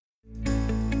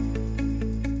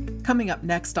Coming up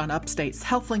next on Upstate's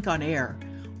HealthLink on Air,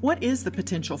 what is the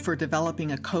potential for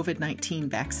developing a COVID-19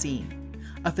 vaccine?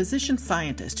 A physician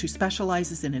scientist who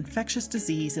specializes in infectious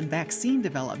disease and vaccine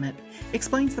development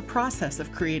explains the process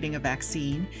of creating a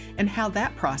vaccine and how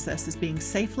that process is being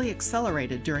safely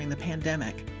accelerated during the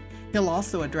pandemic. He'll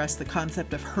also address the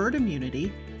concept of herd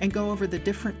immunity and go over the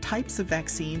different types of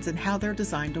vaccines and how they're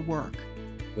designed to work.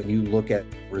 When you look at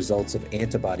results of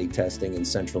antibody testing in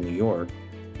central New York,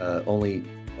 only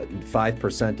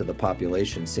 5% of the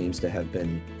population seems to have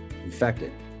been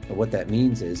infected. And what that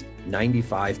means is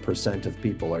 95% of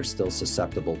people are still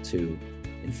susceptible to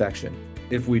infection.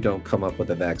 If we don't come up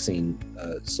with a vaccine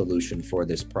solution for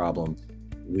this problem,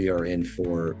 we are in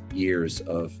for years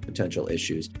of potential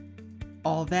issues.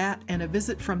 All that and a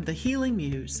visit from the Healing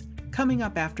Muse coming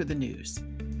up after the news.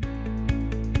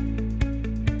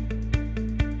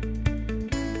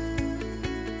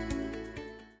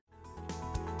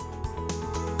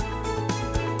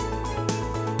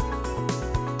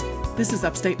 This is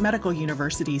Upstate Medical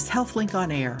University's HealthLink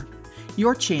on Air,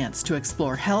 your chance to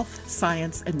explore health,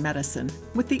 science, and medicine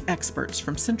with the experts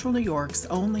from Central New York's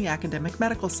only academic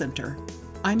medical center.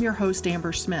 I'm your host,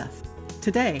 Amber Smith.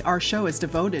 Today, our show is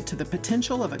devoted to the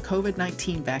potential of a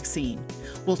COVID-19 vaccine.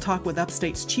 We'll talk with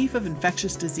Upstate's Chief of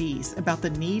Infectious Disease about the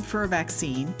need for a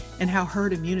vaccine and how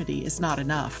herd immunity is not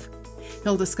enough.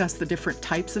 He'll discuss the different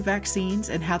types of vaccines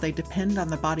and how they depend on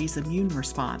the body's immune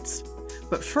response.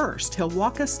 But first, he'll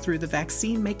walk us through the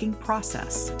vaccine-making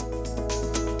process.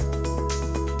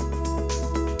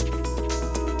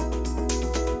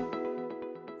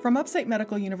 From Upstate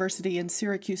Medical University in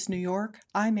Syracuse, New York,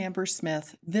 I'm Amber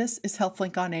Smith. This is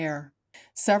HealthLink on Air.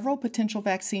 Several potential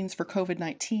vaccines for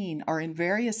COVID-19 are in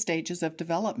various stages of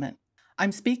development.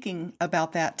 I'm speaking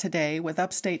about that today with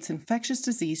Upstate's Infectious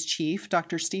Disease Chief,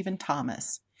 Dr. Stephen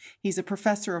Thomas. He's a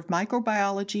professor of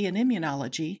microbiology and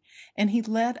immunology, and he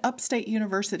led Upstate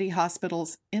University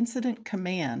Hospital's Incident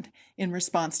Command in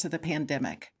response to the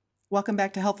pandemic. Welcome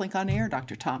back to HealthLink on Air,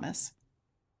 Dr. Thomas.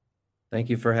 Thank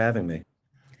you for having me.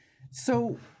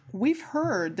 So we've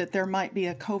heard that there might be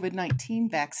a COVID-19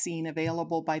 vaccine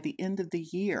available by the end of the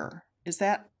year. Is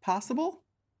that possible?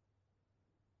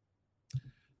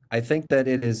 I think that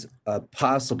it is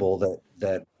possible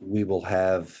that we will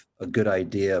have a good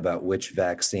idea about which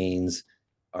vaccines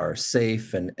are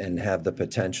safe and have the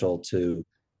potential to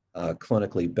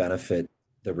clinically benefit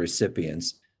the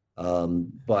recipients.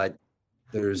 But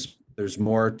there's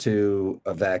more to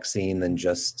a vaccine than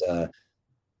just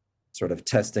sort of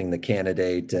testing the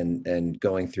candidate and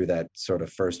going through that sort of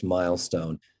first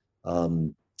milestone.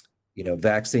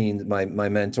 Vaccines, my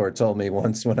mentor told me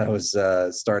once when I was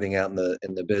starting out in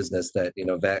the business that,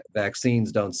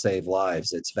 vaccines don't save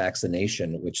lives. It's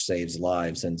vaccination which saves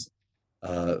lives. And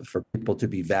for people to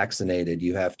be vaccinated,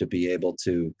 you have to be able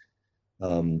to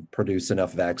produce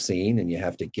enough vaccine, and you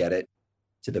have to get it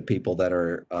to the people that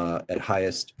are at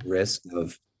highest risk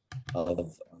of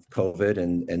COVID.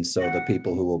 And so the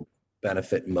people who will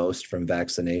benefit most from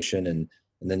vaccination, and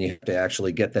then you have to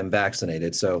actually get them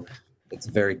vaccinated. So it's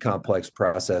a very complex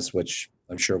process, which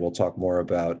I'm sure we'll talk more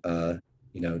about,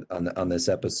 on this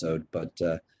episode. But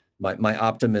my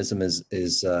optimism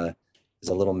is a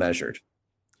little measured.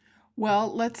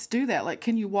 Well, let's do that.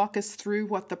 Can you walk us through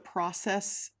what the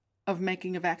process of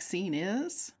making a vaccine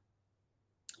is?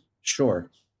 Sure.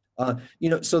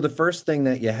 So the first thing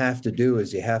that you have to do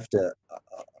is you have to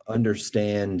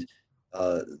understand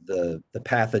the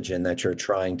pathogen that you're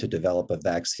trying to develop a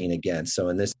vaccine against. So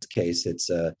in this case,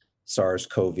 it's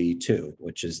SARS-CoV-2,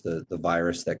 which is the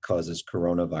virus that causes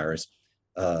coronavirus,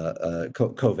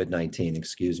 COVID-19,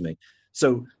 excuse me.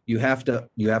 So you have to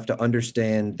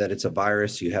understand that it's a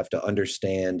virus. You have to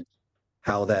understand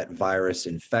how that virus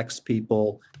infects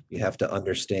people. You have to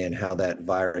understand how that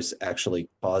virus actually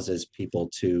causes people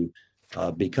to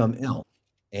become ill.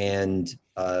 And,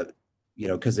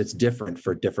 because it's different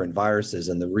for different viruses.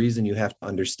 And the reason you have to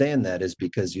understand that is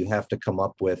because you have to come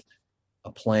up with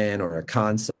a plan or a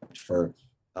concept for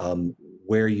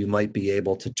where you might be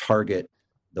able to target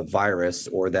the virus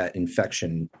or that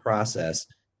infection process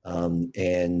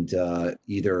and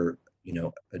either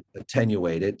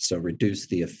attenuate it, so reduce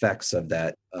the effects of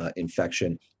that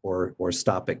infection, or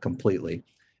stop it completely.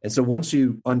 And so once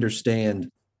you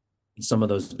understand some of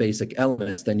those basic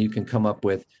elements, then you can come up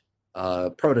with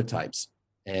prototypes,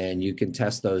 and you can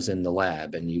test those in the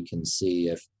lab, and you can see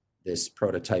if this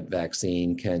prototype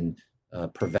vaccine can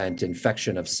prevent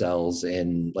infection of cells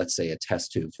in, let's say, a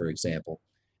test tube, for example.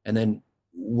 And then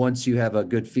once you have a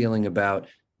good feeling about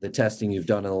the testing you've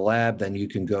done in the lab, then you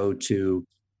can go to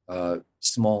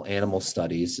small animal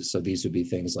studies. So these would be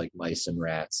things like mice and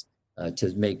rats.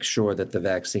 to make sure that the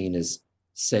vaccine is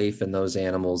safe in those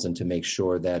animals and to make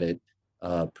sure that it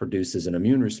produces an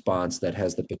immune response that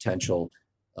has the potential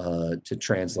to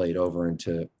translate over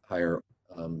into higher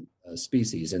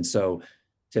species. And so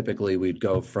typically we'd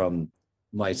go from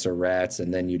mice or rats,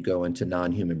 and then you'd go into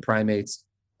non-human primates,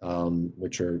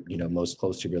 which are, most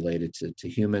closely related to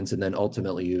humans. And then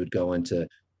ultimately you would go into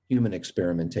human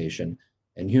experimentation.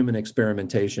 And human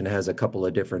experimentation has a couple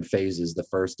of different phases. The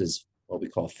first is what we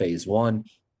call phase 1,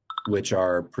 which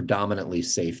are predominantly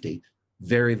safety.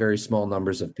 Very, very small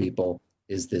numbers of people.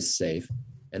 Is this safe?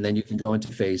 And then you can go into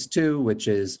phase 2, which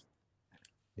is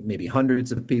maybe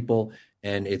hundreds of people.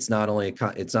 And it's not only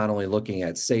looking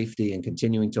at safety and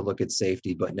continuing to look at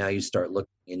safety, but now you start looking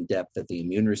in depth at the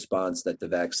immune response that the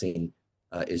vaccine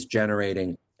is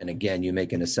generating. And again, you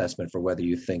make an assessment for whether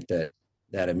you think that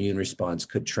immune response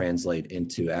could translate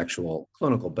into actual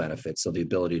clinical benefits, so the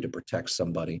ability to protect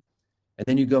somebody. And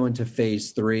then you go into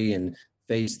phase 3, and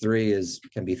phase 3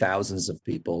 can be thousands of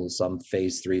people. Some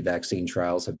phase 3 vaccine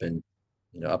trials have been,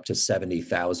 up to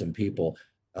 70,000 people.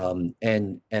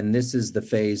 And this is the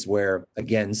phase where,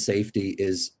 again, safety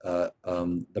is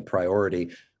the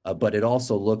priority, but it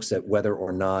also looks at whether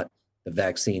or not the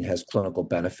vaccine has clinical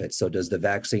benefits. So does the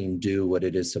vaccine do what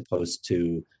it is supposed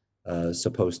to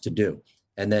do?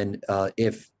 And then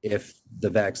if the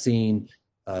vaccine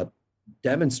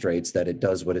demonstrates that it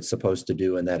does what it's supposed to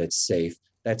do and that it's safe,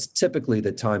 that's typically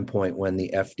the time point when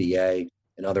the FDA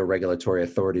and other regulatory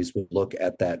authorities will look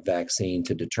at that vaccine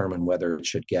to determine whether it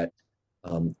should get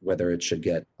a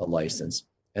license.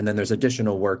 And then there's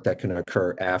additional work that can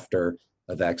occur after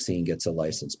a vaccine gets a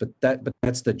license. But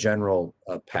that's the general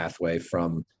pathway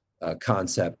from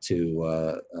concept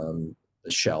to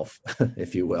the shelf,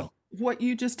 if you will. What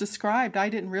you just described, I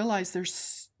didn't realize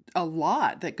there's a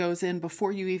lot that goes in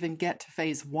before you even get to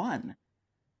phase 1.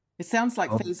 It sounds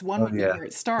like phase 1 would be where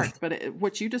it starts, but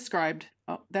what you described,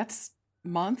 that's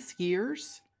months,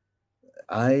 years?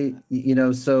 On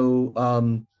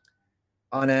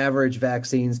average,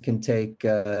 vaccines can take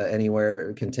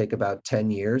about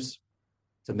 10 years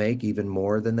to make, even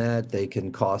more than that. They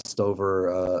can cost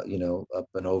over, up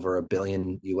and over $1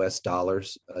 billion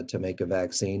to make a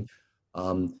vaccine.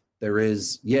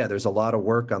 There's a lot of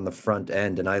work on the front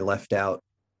end, and I left out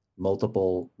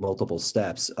multiple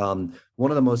steps.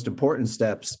 One of the most important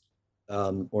steps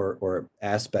or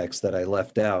aspects that I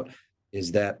left out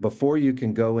is that before you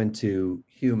can go into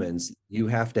humans, you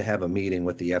have to have a meeting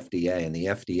with the FDA, and the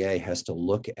FDA has to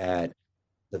look at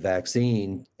the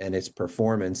vaccine and its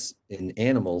performance in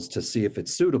animals to see if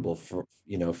it's suitable for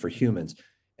humans.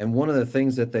 And one of the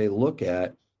things that they look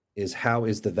at is how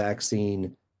is the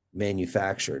vaccine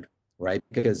manufactured, right?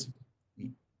 Because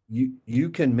you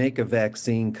can make a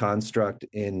vaccine construct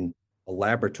in a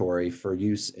laboratory for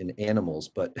use in animals,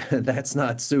 but that's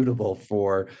not suitable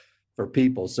for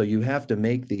people. So you have to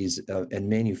make these and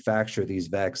manufacture these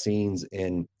vaccines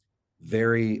in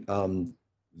very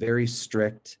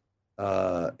strict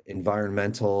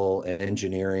environmental and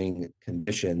engineering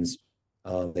conditions,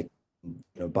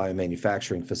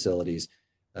 biomanufacturing facilities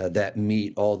that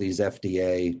meet all these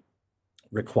FDA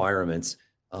requirements.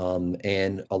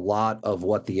 And a lot of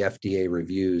what the FDA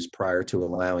reviews prior to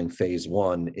allowing phase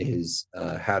 1 is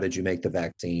how did you make the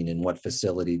vaccine? In what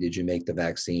facility did you make the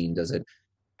vaccine? Does it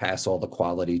pass all the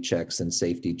quality checks and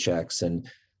safety checks? And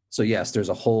so, yes, there's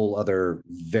a whole other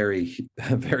very,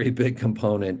 very big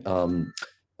component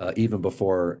even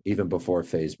before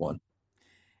phase 1.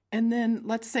 And then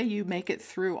let's say you make it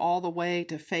through all the way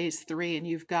to phase 3 and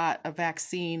you've got a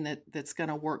vaccine that's going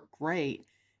to work great.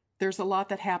 There's a lot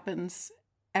that happens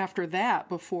after that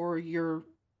before you're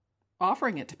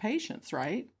offering it to patients,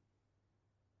 right?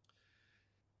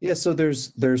 Yeah, so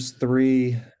there's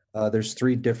three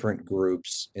different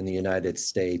groups in the United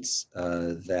States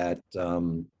that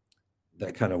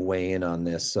kind of weigh in on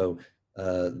this. So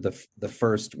the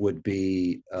first would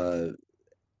be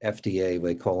FDA.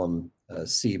 They call them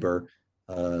CBER,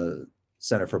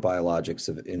 Center for Biologics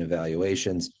and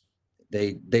Evaluations.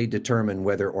 They determine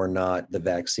whether or not the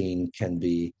vaccine can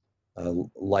be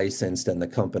licensed and the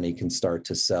company can start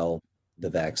to sell the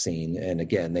vaccine. And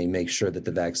again, they make sure that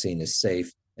the vaccine is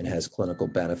safe and has clinical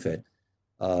benefit.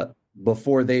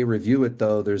 Before they review it,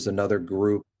 though, there's another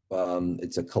group.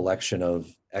 It's a collection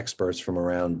of experts from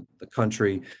around the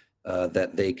country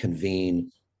that they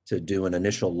convene to do an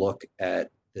initial look at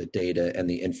the data and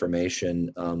the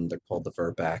information. They're called the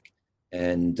VRBPAC,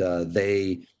 and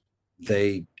they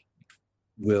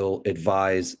will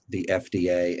advise the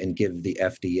FDA and give the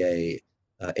FDA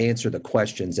answer the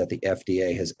questions that the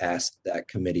FDA has asked that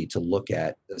committee to look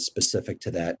at specific to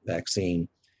that vaccine.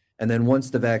 And then once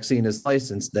the vaccine is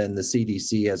licensed, then the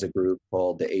CDC has a group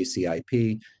called the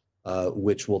ACIP,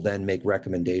 which will then make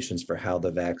recommendations for how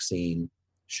the vaccine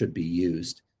should be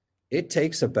used. It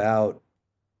takes about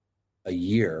a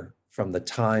year from the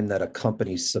time that a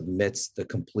company submits the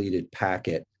completed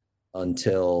packet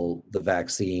until the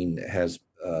vaccine has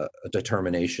a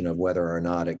determination of whether or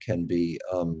not it can be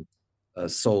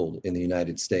sold in the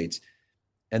United States.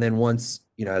 And then once,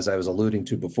 as I was alluding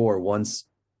to before, once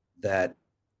that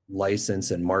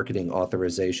license and marketing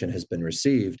authorization has been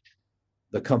received,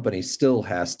 the company still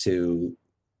has to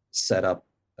set up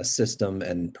a system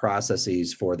and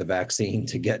processes for the vaccine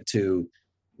to get to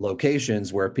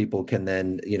locations where people can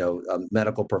then,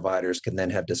 medical providers can then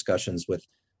have discussions with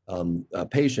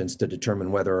patients to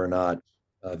determine whether or not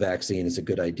a vaccine is a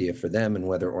good idea for them and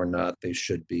whether or not they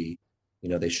should be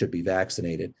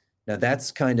vaccinated. Now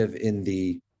that's kind of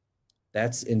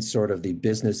that's in sort of the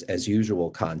business as usual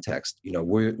context.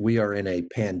 We are in a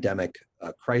pandemic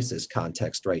crisis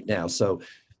context right now. So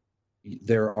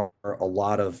there are a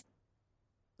lot of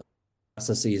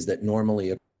processes that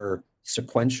normally occur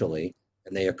sequentially,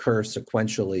 and they occur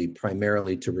sequentially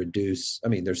primarily to reduce,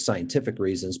 there's scientific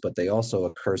reasons, but they also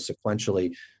occur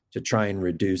sequentially to try and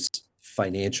reduce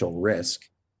financial risk.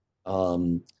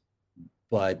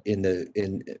 But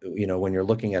when you're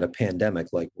looking at a pandemic,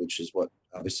 which is what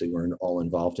obviously we're all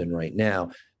involved in right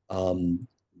now, the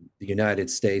United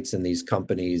States and these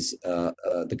companies,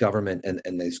 the government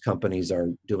and these companies are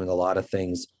doing a lot of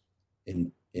things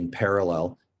in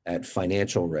parallel at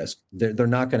financial risk. They're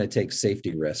not going to take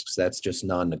safety risks. That's just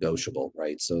non-negotiable,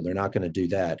 right? So they're not going to do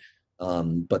that.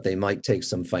 But they might take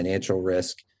some financial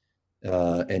risk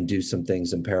and do some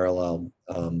things in parallel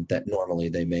that normally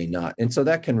they may not. And so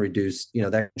that can reduce,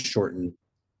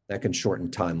 that can shorten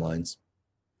timelines.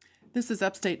 This is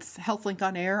Upstate's HealthLink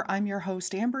on Air. I'm your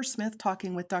host, Amber Smith,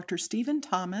 talking with Dr. Stephen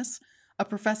Thomas, a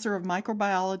professor of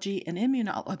microbiology and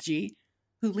immunology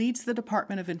who leads the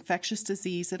Department of Infectious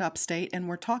Disease at Upstate, and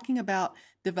we're talking about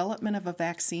development of a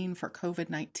vaccine for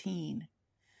COVID-19.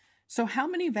 So how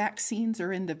many vaccines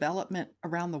are in development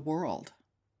around the world?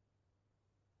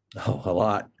 Oh, a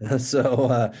lot.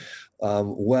 So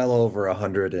well over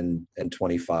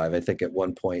 125. I think at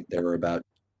one point there were about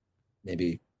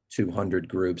maybe 200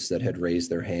 groups that had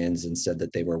raised their hands and said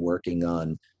that they were working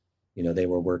on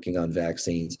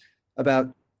vaccines.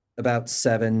 About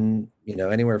 7,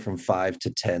 anywhere from 5 to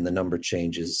 10. The number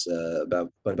changes, but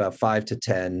about 5 to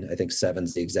 10. I think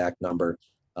 7's the exact number.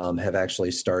 Have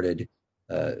actually started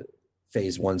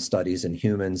phase 1 studies in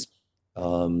humans.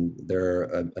 There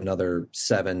are another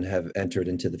 7 have entered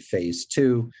into the phase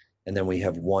 2, and then we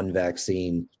have one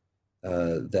vaccine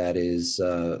that is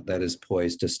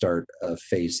poised to start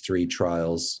phase 3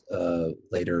 trials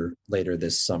later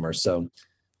this summer. So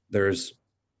there's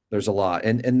a lot,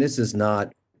 and this is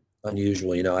not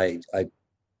unusual. I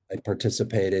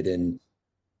participated in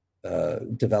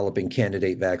developing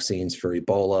candidate vaccines for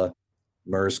Ebola,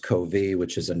 MERS-CoV,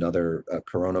 which is another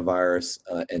coronavirus,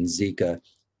 and Zika.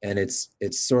 And it's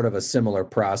sort of a similar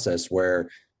process where,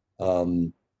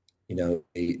 a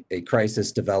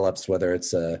crisis develops, whether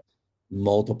it's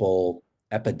multiple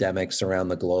epidemics around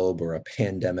the globe or a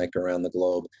pandemic around the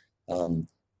globe.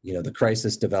 The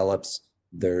crisis develops.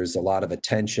 There's a lot of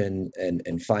attention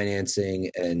and financing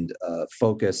and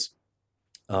focus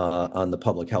on the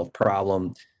public health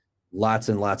problem. Lots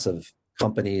and lots of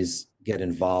companies get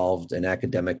involved, and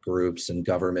academic groups and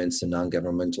governments and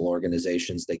non-governmental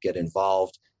organizations that get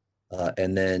involved.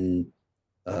 And then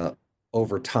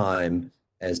over time,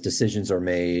 as decisions are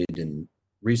made and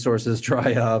resources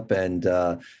dry up and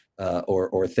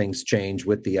or things change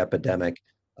with the epidemic,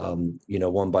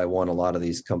 one by one, a lot of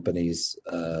these companies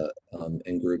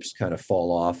and groups kind of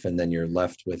fall off, and then you're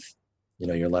left with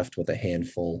a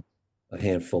handful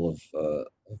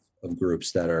of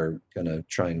groups that are going to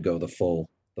try and go the full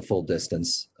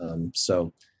distance.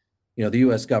 So the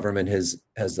U.S. government has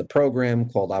the program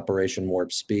called Operation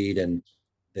Warp Speed, and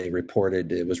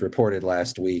it was reported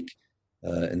last week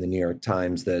in the New York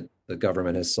Times that the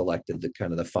government has selected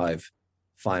the 5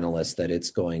 finalists that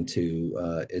it's going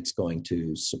to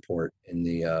support in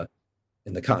the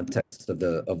context of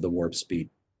the Warp Speed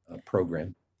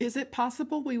program. Is it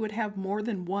possible we would have more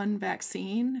than one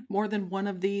vaccine? More than one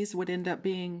of these would end up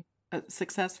being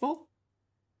successful?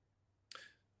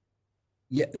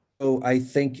 Yeah, so I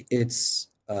think it's,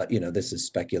 this is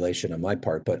speculation on my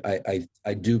part, but I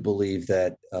do believe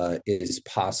that it is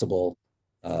possible,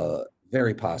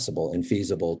 very possible and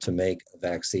feasible to make a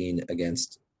vaccine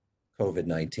against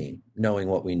COVID-19, knowing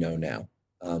what we know now.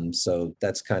 So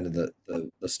that's kind of the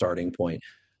starting point.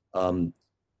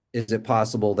 Is it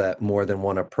possible that more than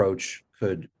one approach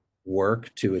could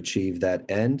work to achieve that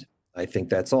end, I think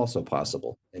that's also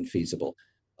possible and feasible.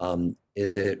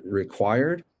 Is it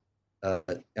required?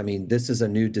 I mean, this is a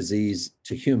new disease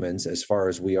to humans, as far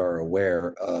as we are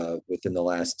aware, within the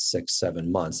last 6,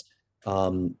 7 months.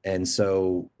 And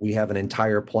so we have an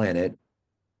entire planet,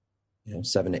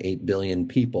 7 to 8 billion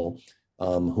people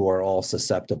who are all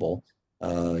susceptible.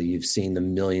 You've seen the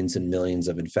millions and millions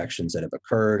of infections that have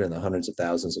occurred and the hundreds of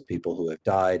thousands of people who have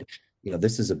died.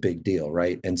 This is a big deal,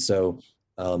 right? And so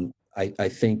I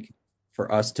think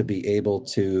for us to be able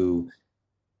to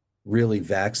really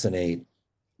vaccinate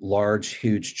large,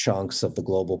 huge chunks of the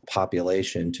global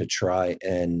population to try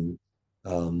and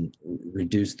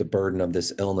reduce the burden of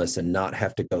this illness and not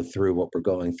have to go through what we're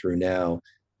going through now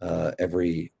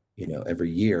every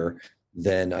year,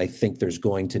 then I think there's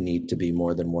going to need to be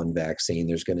more than one vaccine.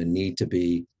 There's going to need to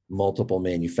be multiple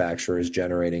manufacturers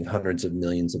generating hundreds of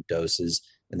millions of doses,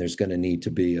 and there's going to need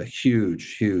to be a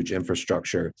huge, huge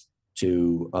infrastructure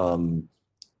to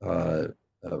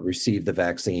receive the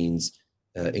vaccines,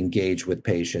 engage with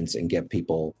patients, and get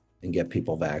people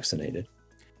vaccinated.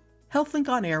 HealthLink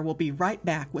On Air will be right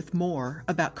back with more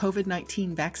about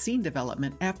COVID-19 vaccine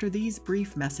development after these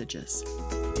brief messages.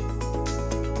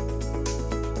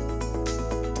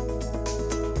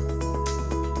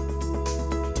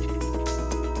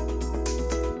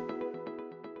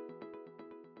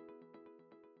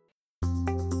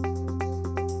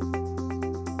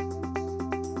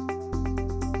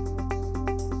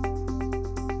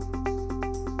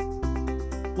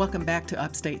 Welcome back to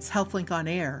Upstate's HealthLink On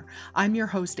Air. I'm your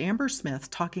host, Amber Smith,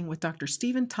 talking with Dr.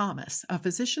 Stephen Thomas, a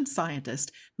physician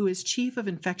scientist who is Chief of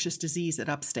Infectious Disease at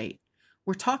Upstate.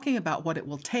 We're talking about what it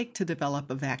will take to develop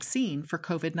a vaccine for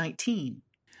COVID-19.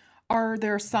 Are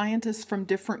there scientists from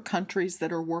different countries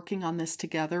that are working on this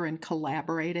together and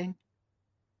collaborating?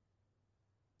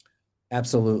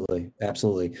 Absolutely.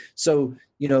 Absolutely. So,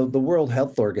 the World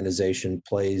Health Organization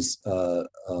plays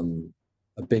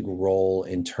a big role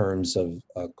in terms of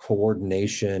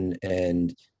coordination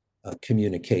and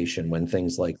communication when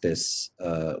things like this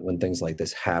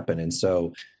happen. And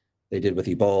so they did with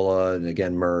Ebola, and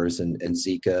again MERS and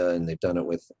Zika, and they've done it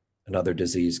with another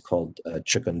disease called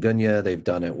chikungunya. They've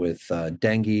done it with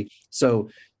dengue. So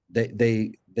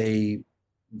they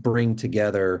bring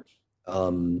together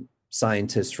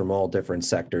scientists from all different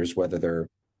sectors, whether they're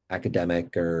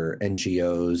academic or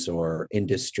NGOs or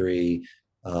industry,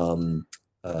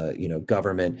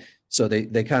 government. So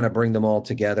they kind of bring them all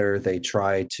together. They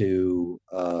try to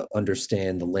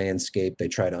understand the landscape. They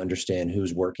try to understand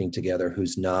who's working together,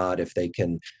 who's not, if they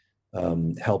can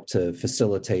help to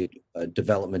facilitate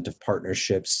development of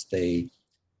partnerships. They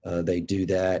do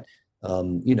that.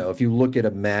 If you look at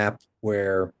a map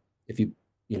where, if you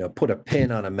put a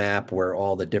pin on a map where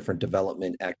all the different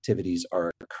development activities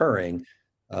are occurring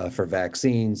for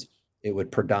vaccines, it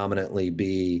would predominantly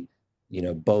be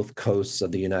both coasts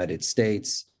of the United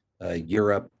States,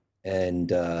 Europe, and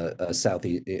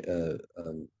Southeast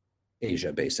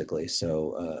Asia, basically.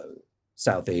 So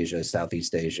South Asia,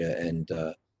 Southeast Asia, and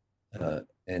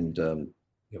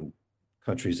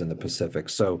countries in the Pacific.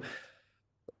 So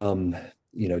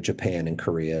Japan and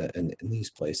Korea and these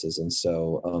places. And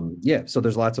so so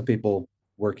there's lots of people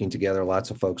working together.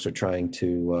 Lots of folks are trying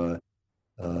to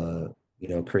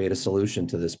create a solution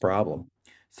to this problem.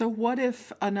 So what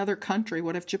if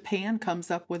Japan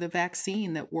comes up with a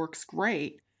vaccine that works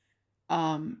great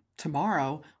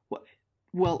tomorrow?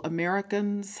 Will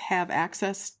Americans have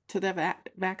access to the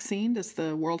vaccine? Does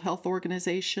the World Health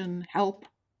Organization help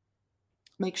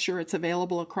make sure it's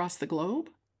available across the globe?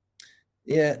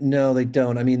 Yeah, no, they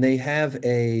don't. I mean, they have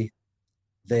a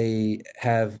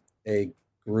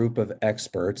group of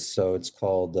experts. So it's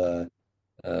called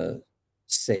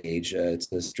SAGE. It's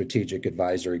the Strategic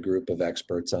Advisory Group of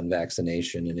Experts on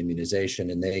Vaccination and Immunization,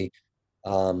 and they,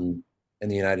 in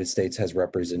the United States, has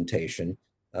representation.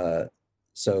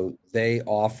 So they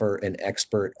offer an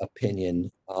expert opinion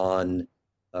on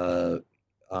the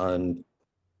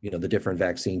different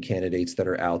vaccine candidates that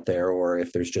are out there, or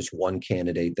if there's just one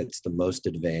candidate that's the most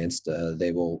advanced,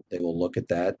 they will look at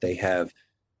that. They have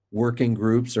working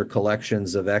groups or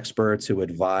collections of experts who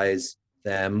advise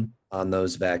them on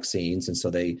those vaccines. And so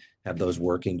they have those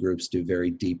working groups do very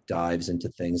deep dives into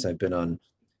things. I've been on,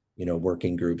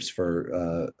 working groups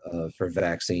for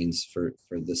vaccines for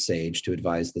the SAGE, to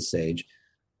advise the SAGE.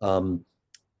 And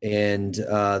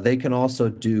they can also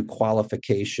do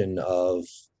qualification of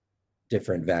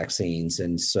different vaccines.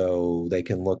 And so they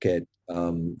can look at,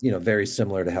 very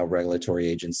similar to how regulatory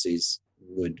agencies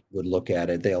would look at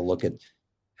it. They'll look at,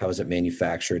 how is it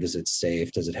manufactured? Is it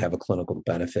safe? Does it have a clinical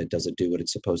benefit? Does it do what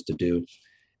it's supposed to do?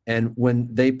 And when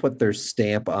they put their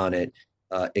stamp on it,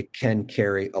 it can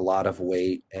carry a lot of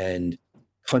weight. And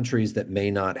countries that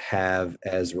may not have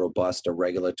as robust a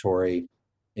regulatory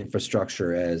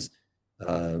infrastructure as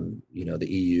the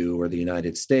EU or the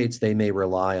United States, they may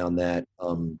rely on that.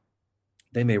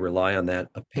 They may rely on that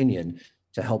opinion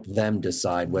to help them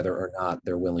decide whether or not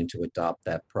they're willing to adopt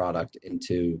that product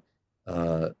into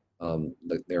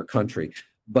their country.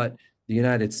 But the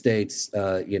United States,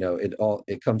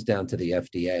 it comes down to the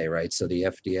FDA, right? So the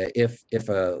FDA, if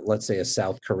let's say a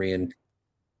South Korean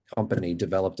company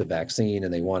developed a vaccine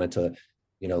and they wanted to,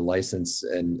 license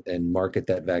and market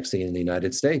that vaccine in the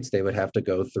United States, they'd have to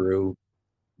go through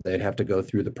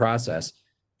the process.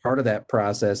 Part of that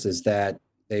process is that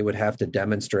they would have to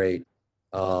demonstrate,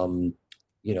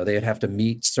 they'd have to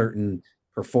meet certain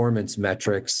performance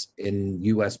metrics in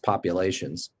U.S.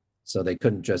 populations. So they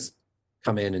couldn't just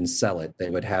come in and sell it.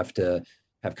 They would have to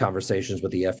have conversations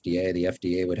with the FDA. The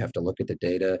FDA would have to look at the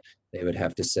data. They would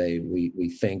have to say,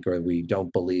 we think or we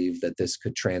don't believe that this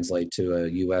could translate to a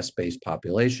US-based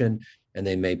population, and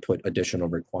they may put additional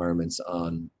requirements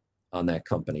on that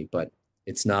company. But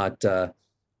it's not,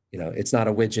 it's not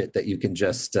a widget that you can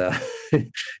just,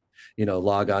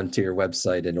 log on to your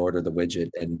website and order the widget,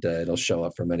 and it'll show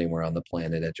up from anywhere on the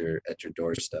planet at your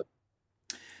doorstep.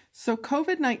 So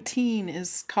COVID-19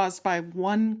 is caused by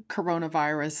one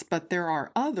coronavirus, but there are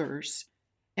others.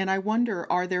 And I wonder,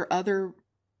 are there other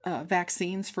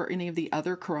vaccines for any of the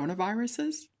other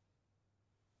coronaviruses?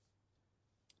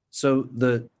 So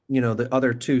the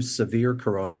other two severe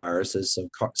coronaviruses, so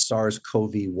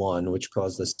SARS-CoV-1, which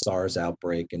caused the SARS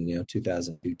outbreak in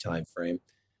 2002 timeframe,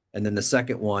 and then the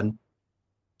second one,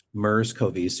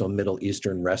 MERS-CoV, so Middle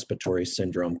Eastern Respiratory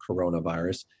Syndrome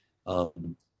coronavirus.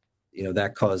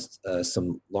 That caused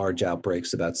some large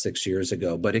outbreaks about 6 years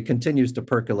ago, but it continues to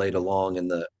percolate along in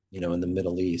the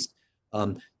Middle East.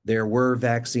 There were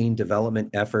vaccine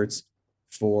development efforts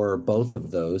for both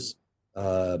of those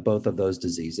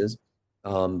diseases,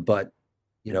 but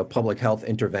public health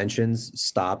interventions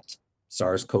stopped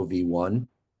SARS-CoV-1,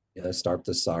 stopped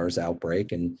the SARS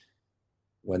outbreak, and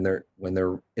when there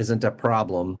isn't a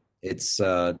problem, it's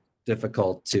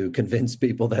difficult to convince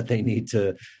people that they need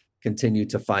to continue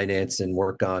to finance and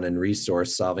work on and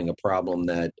resource solving a problem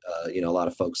that a lot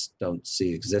of folks don't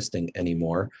see existing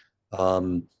anymore.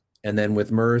 And then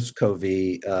with MERS-CoV,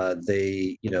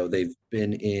 they've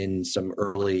been in some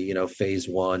early phase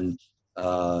one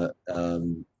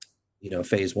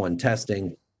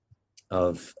testing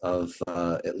of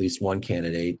at least one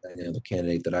candidate. The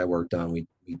candidate that I worked on, we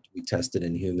tested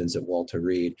in humans at Walter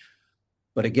Reed.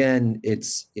 But again,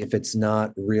 if it's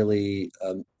not really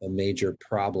a major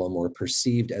problem or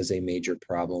perceived as a major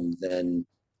problem, then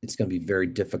it's going to be very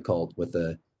difficult with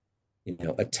a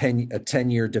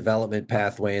 10-year development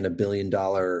pathway and $1 billion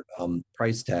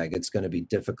price tag. It's going to be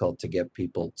difficult to get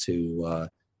people to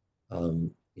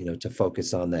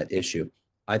focus on that issue.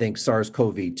 I think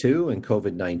SARS-CoV-2 and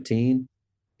COVID-19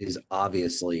 is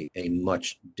obviously a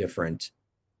much different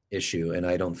issue, and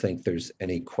I don't think there's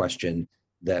any question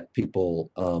that people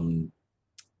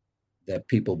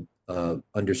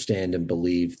understand and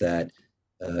believe that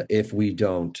if we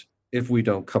don't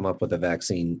come up with a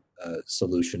vaccine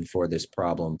solution for this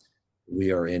problem,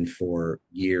 we are in for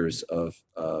years of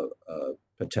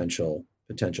potential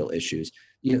issues.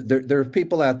 There are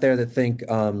people out there that think,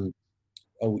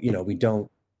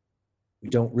 we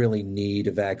don't really need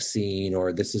a vaccine,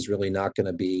 or this is really not going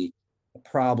to be a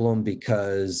problem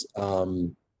because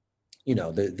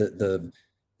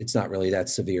it's not really that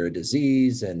severe a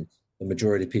disease, and the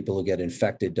majority of people who get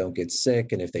infected don't get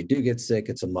sick, and if they do get sick,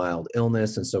 it's a mild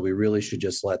illness, and so we really should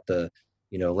just let the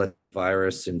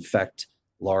virus infect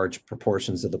large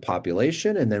proportions of the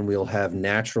population, and then we'll have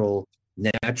naturally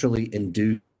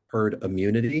induced herd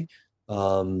immunity,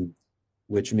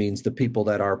 which means the people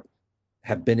that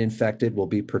have been infected will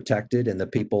be protected, and the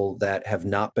people that have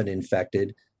not been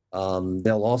infected,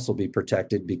 they'll also be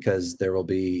protected because there will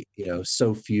be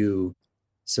so few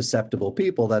susceptible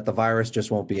people that the virus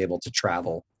just won't be able to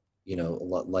travel,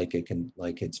 like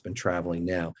it's been traveling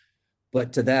now.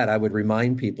 But to that, I would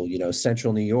remind people,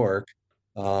 Central New York,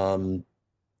 when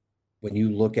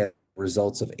you look at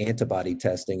results of antibody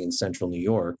testing in Central New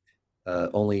York,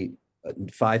 only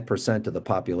 5% of the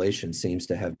population seems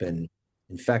to have been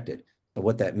infected. But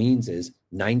what that means is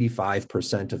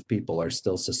 95% of people are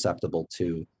still susceptible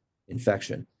to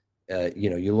infection.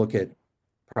 You look at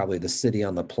probably the city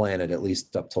on the planet, at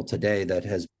least up till today, that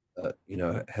has,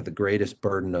 had the greatest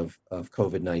burden of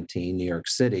COVID-19, New York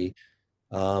City.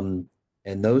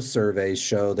 And those surveys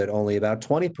show that only about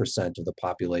 20% of the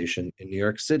population in New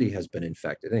York City has been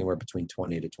infected, anywhere between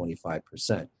 20 to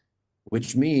 25%,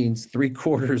 which means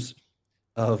three-quarters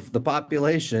of the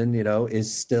population,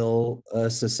 is still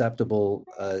susceptible,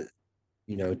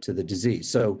 to the disease.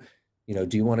 So,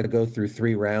 do you want to go through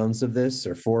 3 rounds of this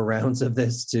or 4 rounds of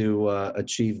this to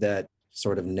achieve that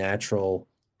sort of natural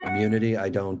immunity? I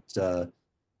don't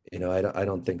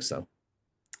think so.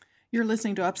 You're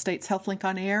listening to Upstate's HealthLink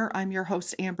on Air. I'm your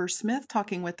host, Amber Smith,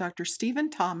 talking with Dr. Stephen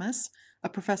Thomas, a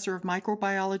professor of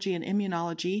microbiology and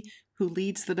immunology who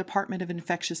leads the Department of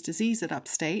Infectious Disease at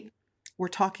Upstate. We're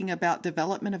talking about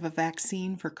development of a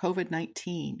vaccine for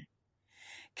COVID-19.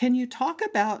 Can you talk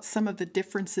about some of the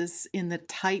differences in the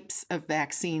types of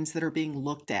vaccines that are being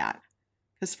looked at?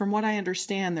 Because from what I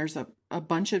understand, there's a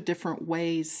bunch of different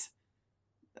ways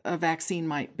a vaccine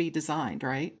might be designed,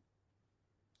 right?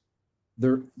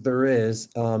 There is,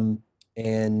 and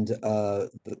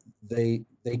they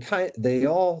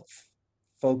all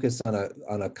focus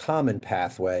on a common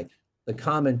pathway. The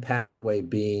common pathway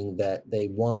being that they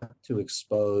want to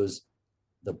expose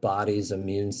the body's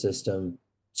immune system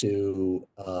to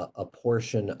a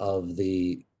portion of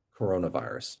the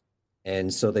coronavirus,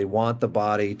 and so they want the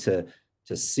body to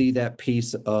see that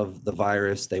piece of the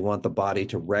virus. They want the body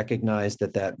to recognize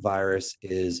that virus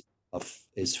is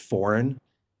foreign,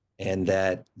 and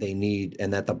that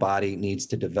the body needs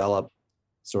to develop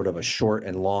sort of a short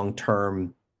and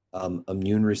long-term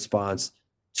immune response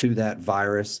to that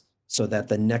virus, so that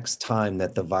the next time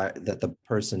that the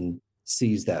person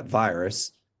sees that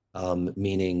virus,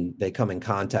 meaning they come in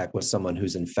contact with someone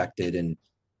who's infected and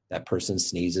that person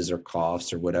sneezes or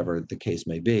coughs or whatever the case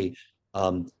may be,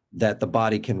 that the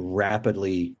body can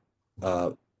rapidly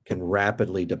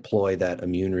deploy that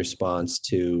immune response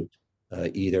to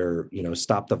either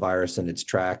stop the virus in its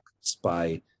tracks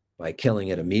by killing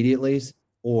it immediately,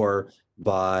 or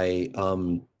by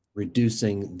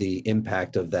reducing the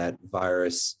impact of that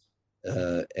virus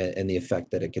and the effect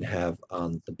that it can have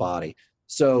on the body.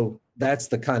 So that's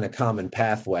the kind of common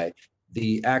pathway.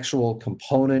 The actual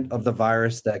component of the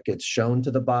virus that gets shown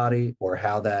to the body, or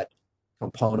how that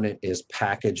component is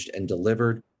packaged and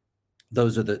delivered,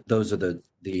 that's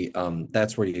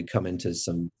where you can come into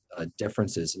some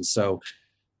differences. And so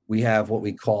we have what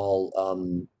we call,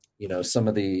 some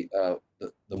of the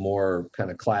more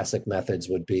kind of classic methods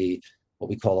would be what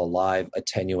we call a live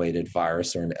attenuated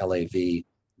virus, or an LAV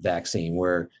vaccine,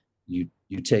 where you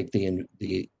take the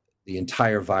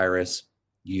entire virus,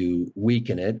 you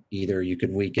weaken it. Either you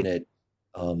can weaken it,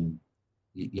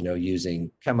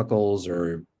 using chemicals,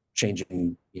 or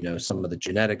changing, some of the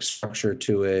genetic structure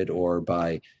to it, or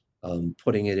by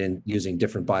putting it in using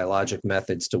different biologic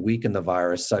methods to weaken the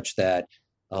virus, such that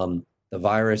the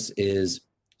virus is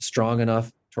strong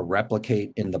enough to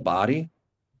replicate in the body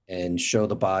and show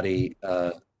the body,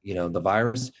 the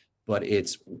virus, but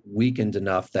it's weakened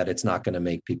enough that it's not going to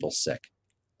make people sick.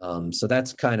 So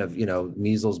that's kind of,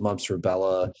 measles, mumps,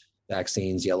 rubella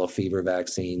vaccines, yellow fever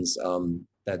vaccines. They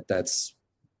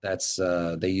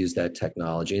use that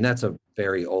technology, and that's a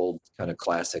very old kind of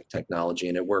classic technology,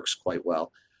 and it works quite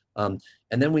well. And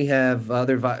then we have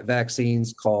other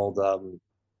vaccines called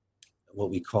what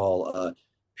we call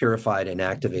purified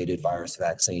inactivated virus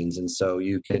vaccines. And so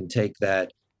you can take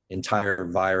that entire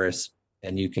virus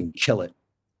and you can kill it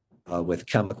with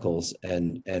chemicals,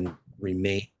 and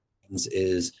remains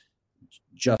is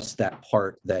just that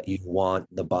part that you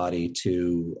want the body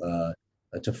to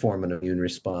form an immune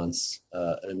response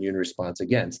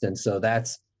against. And so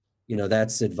that's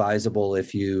advisable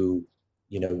if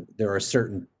there are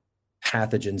certain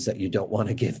pathogens that you don't want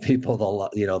to give people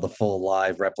the full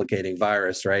live replicating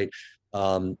virus, right?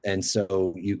 And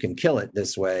so you can kill it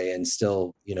this way and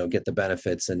still, get the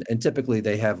benefits. And typically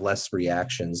they have less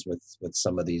reactions with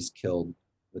some of these killed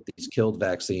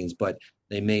vaccines, but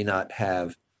they may not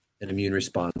have an immune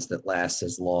response that lasts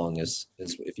as long as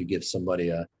if you give somebody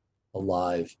a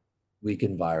live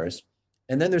weakened virus.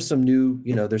 And then there's some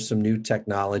new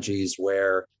technologies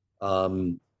where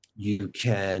you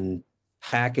can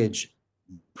package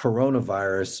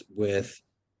coronavirus with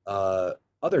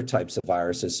other types of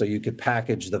viruses. So you could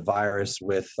package the virus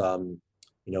with,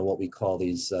 what we call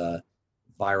these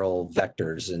viral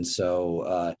vectors. And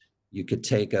so you could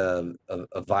take a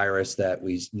virus that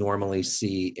we normally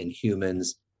see in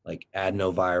humans, like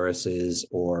adenoviruses,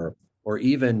 or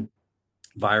even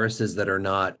viruses that are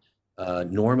not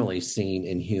normally seen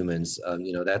in humans.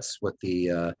 That's what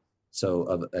a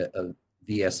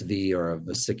VSV, or a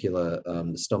vesicular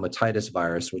stomatitis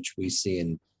virus, which we see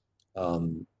in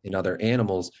other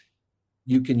animals.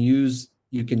 You can use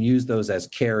those as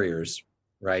carriers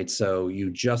right? So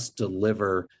you just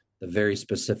deliver the very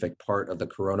specific part of the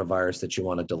coronavirus that you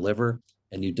want to deliver,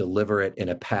 and you deliver it in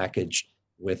a package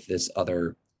with this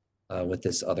other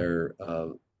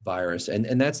virus,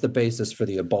 and that's the basis for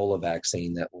the Ebola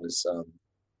vaccine that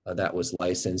was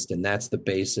licensed, and that's the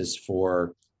basis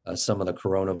for some of the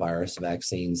coronavirus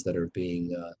vaccines that are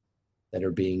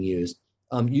being used.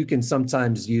 You can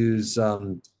sometimes use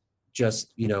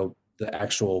just the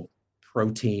actual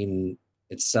protein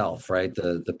itself, right?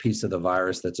 The piece of the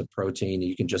virus that's a protein.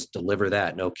 You can just deliver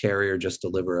that, no carrier, just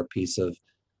deliver a piece of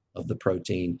the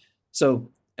protein. So,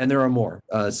 and there are more.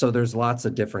 So there's lots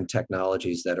of different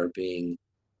technologies that are being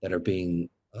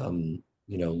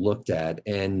looked at,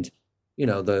 and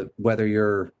whether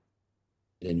you're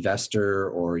an investor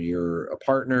or you're a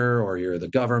partner or you're the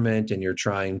government and you're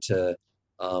trying to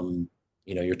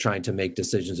make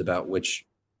decisions about which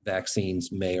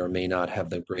vaccines may or may not have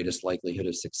the greatest likelihood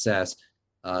of success,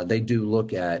 they do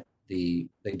look at the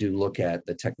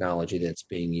technology that's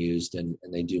being used, and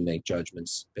they do make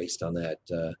judgments based on that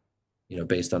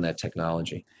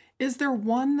technology. Is there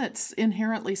one that's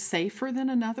inherently safer than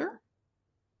another?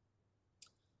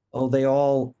 Oh, they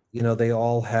all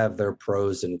have their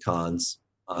pros and cons,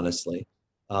 honestly.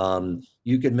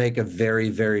 You could make a very,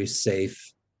 very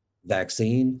safe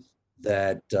vaccine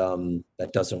that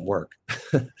doesn't work.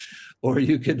 Or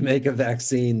you could make a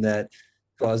vaccine that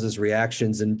causes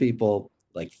reactions in people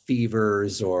like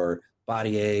fevers or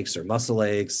body aches or muscle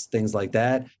aches, things like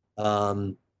that,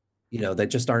 that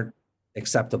just aren't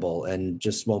acceptable and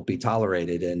just won't be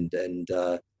tolerated.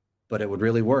 But it would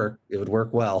really work. It would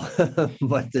work well,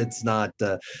 but it's not,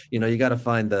 you have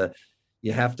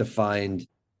to find,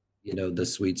 the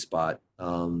sweet spot.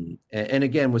 And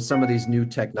again, with some of these new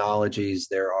technologies,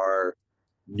 there are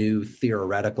new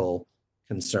theoretical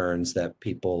concerns that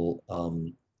people,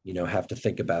 have to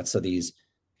think about. So these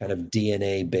kind of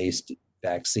DNA-based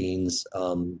vaccines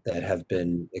that have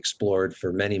been explored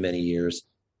for many, many years,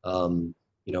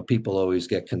 people always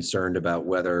get concerned about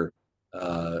whether,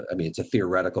 it's a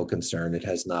theoretical concern. It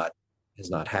has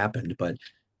not happened, but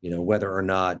whether or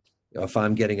not, if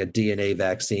I'm getting a DNA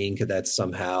vaccine, could that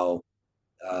somehow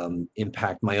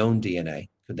impact my own DNA?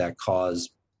 Could that cause,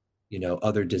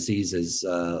 other diseases,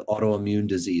 autoimmune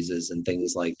diseases and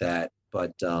things like that?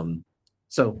 But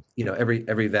so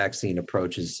every vaccine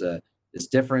approach is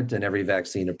different, and every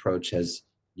vaccine approach has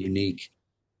unique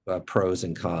pros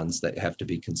and cons that have to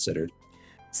be considered.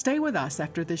 Stay with us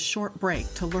after this short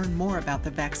break to learn more about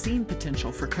the vaccine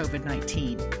potential for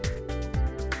COVID-19.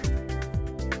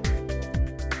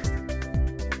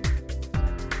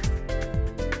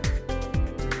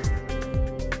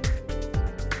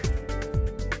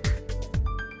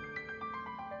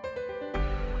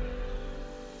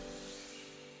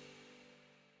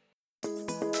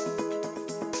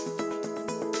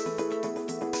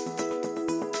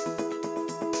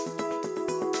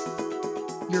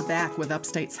 You're back with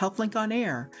Upstate's HealthLink on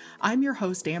Air. I'm your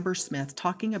host, Amber Smith,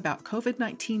 talking about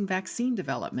COVID-19 vaccine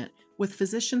development with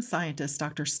physician scientist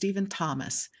Dr. Stephen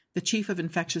Thomas, the Chief of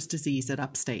Infectious Disease at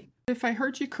Upstate. If I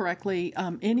heard you correctly,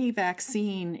 any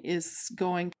vaccine is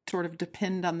going to sort of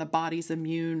depend on the body's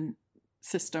immune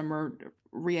system or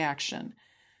reaction.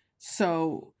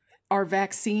 So are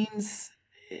vaccines,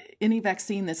 any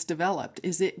vaccine that's developed,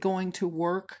 is it going to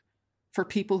work for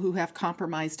people who have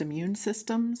compromised immune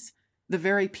systems? The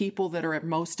very people that are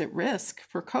most at risk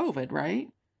for COVID, right?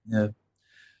 Yeah.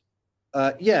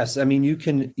 Yes.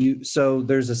 So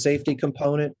there's a safety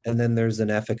component and then there's an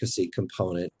efficacy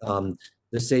component.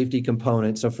 The safety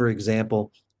component. So for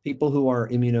example, people who are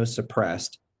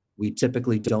immunosuppressed, we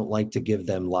typically don't like to give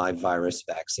them live virus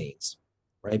vaccines,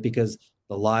 right? Because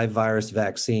the live virus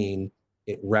vaccine,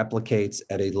 it replicates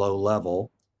at a low level,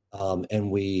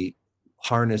 and we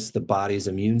harness the body's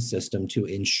immune system to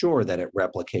ensure that it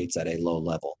replicates at a low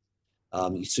level.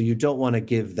 So you don't want to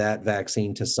give that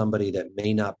vaccine to somebody that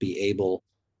may not be able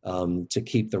to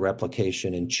keep the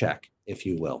replication in check, if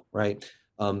you will, right?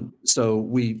 So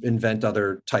we invent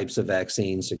other types of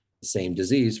vaccines for the same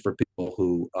disease for people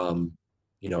who, are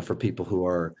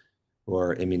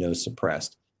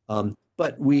immunosuppressed.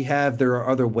 But there are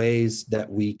other ways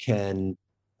that we can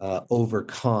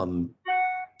overcome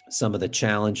some of the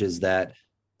challenges that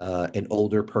an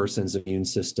older person's immune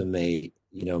system may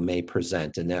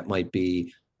present. And that might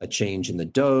be a change in the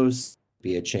dose,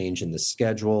 be a change in the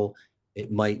schedule. It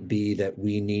might be that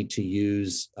we need to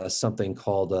use something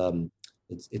called,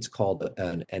 it's called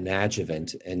an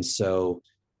adjuvant. And so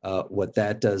what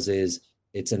that does is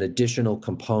it's an additional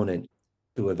component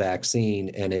to a vaccine,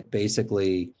 and it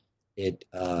basically,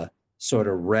 sort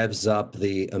of revs up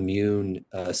the immune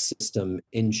system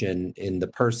engine in the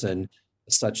person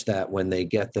such that when they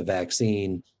get the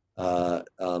vaccine,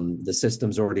 the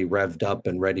system's already revved up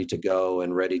and ready to go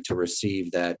and ready to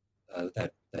receive that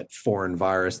foreign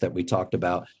virus that we talked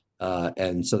about,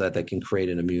 and so that they can create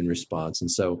an immune response. And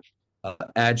so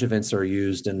adjuvants are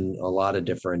used in a lot of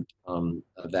different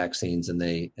vaccines, and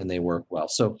they work well.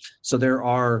 So there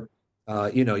are,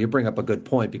 you bring up a good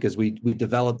point, because we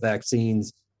develop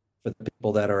vaccines for the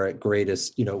people that are at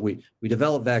greatest. We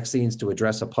develop vaccines to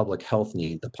address a public health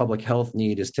need. The public health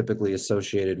need is typically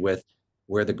associated with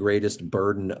where the greatest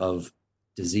burden of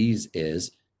disease is,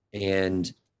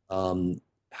 and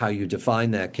how you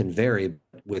define that can vary.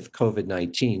 With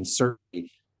COVID-19,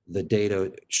 certainly the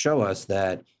data show us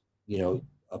that a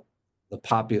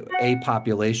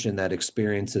population that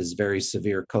experiences very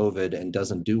severe COVID and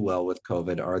doesn't do well with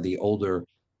COVID are the older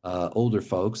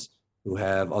folks who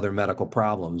have other medical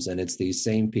problems, and it's these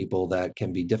same people that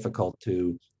can be difficult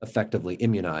to effectively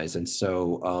immunize. And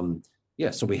so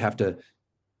so we have to,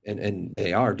 and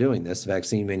they are doing this.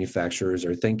 Vaccine manufacturers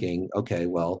are thinking, okay,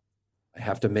 well, I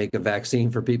have to make a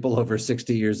vaccine for people over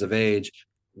 60 years of age.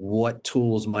 What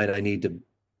tools might I need to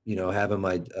have in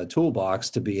my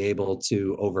toolbox to be able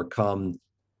to overcome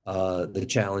the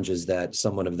challenges that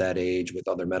someone of that age with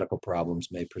other medical problems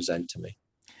may present to me?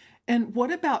 And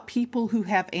what about people who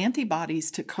have antibodies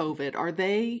to COVID? Are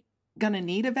they going to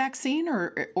need a vaccine,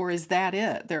 or is that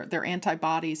it? Their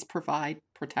antibodies provide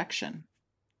protection?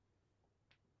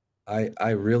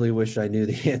 I really wish I knew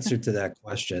the answer to that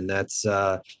question. That's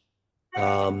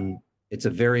it's a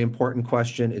very important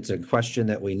question. It's a question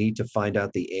that we need to find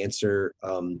out the answer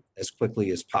as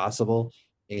quickly as possible.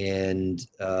 And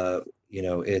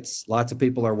it's lots of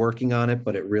people are working on it,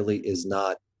 but it really is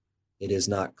not. It is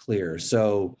not clear.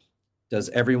 So, does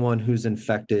everyone who's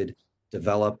infected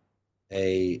develop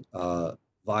a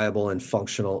viable and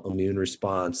functional immune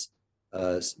response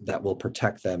that will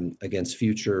protect them against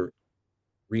future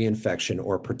reinfection,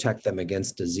 or protect them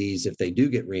against disease if they do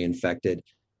get reinfected?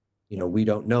 We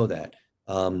don't know that.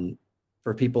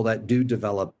 For people that do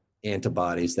develop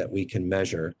antibodies that we can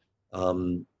measure,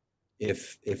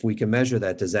 if we can measure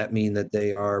that, does that mean that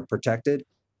they are protected?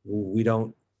 We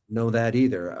don't know that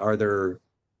either. Are there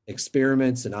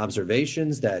experiments and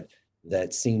observations that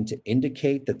seem to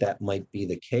indicate that might be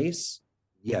the case?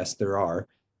 Yes, there are.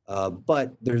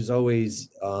 But there's always,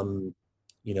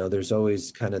 there's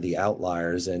always kind of the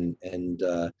outliers, and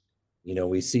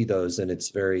we see those, and it's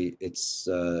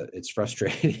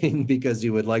frustrating because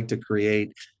you would like to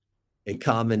create a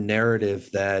common narrative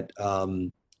that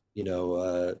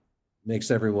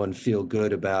makes everyone feel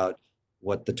good about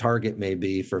what the target may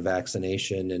be for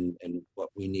vaccination, and what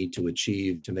we need to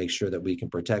achieve to make sure that we can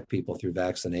protect people through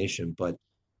vaccination. But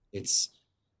it's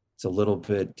a little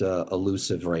bit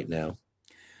elusive right now.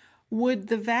 Would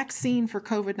the vaccine for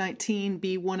COVID-19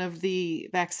 be one of the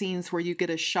vaccines where you get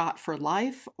a shot for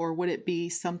life, or would it be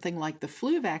something like the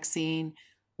flu vaccine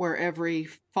where every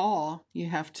fall you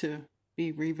have to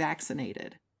be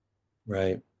revaccinated?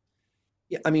 Right.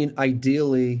 Yeah. I mean,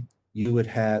 ideally, you would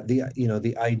have the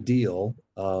ideal,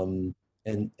 and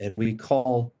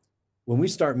when we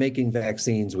start making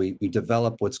vaccines, we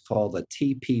develop what's called a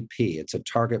TPP. It's a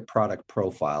target product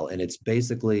profile, and it's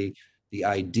basically the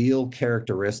ideal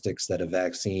characteristics that a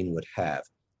vaccine would have.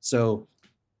 So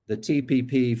the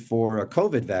TPP for a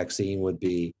COVID vaccine would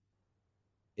be,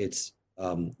 it's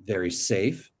very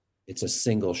safe, it's a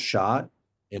single shot,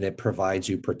 and it provides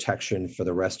you protection for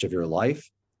the rest of your life,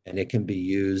 and it can be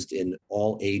used in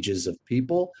all ages of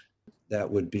people.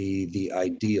 That would be the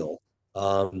ideal.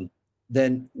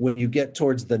 Then when you get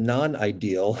towards the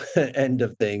non-ideal end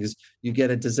of things, you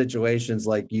get into situations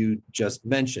like you just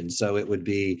mentioned. So it would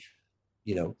be,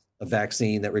 a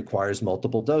vaccine that requires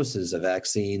multiple doses, a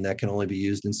vaccine that can only be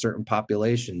used in certain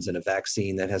populations, and a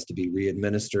vaccine that has to be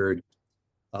re-administered,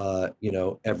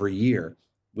 every year.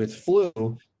 With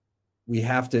flu, we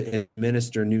have to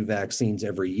administer new vaccines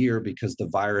every year because the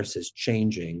virus is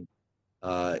changing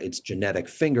its genetic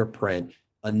fingerprint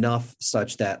enough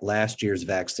such that last year's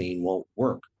vaccine won't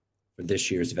work for this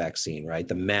year's vaccine, right?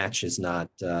 The match is not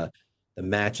there.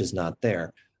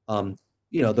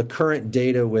 The current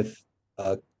data with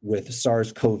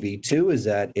SARS-CoV-2 is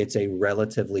that it's a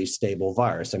relatively stable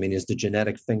virus. I mean, is the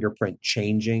genetic fingerprint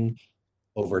changing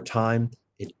over time?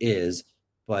 It is,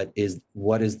 but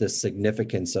what is the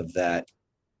significance of that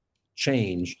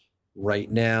change?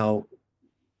 Right now,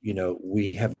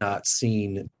 we have not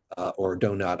seen or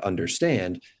do not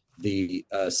understand the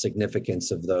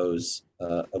significance of those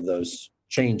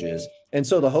changes. And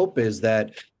so the hope is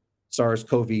that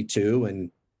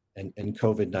SARS-CoV-2 and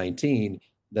COVID-19,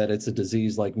 that it's a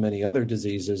disease like many other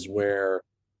diseases where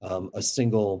a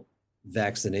single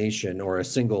vaccination or a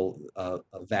single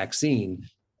vaccine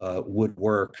would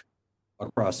work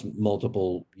across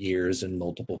multiple years and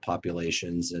multiple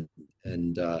populations,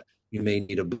 and you may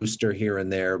need a booster here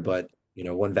and there, but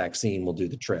one vaccine will do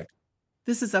the trick.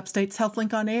 This is Upstate's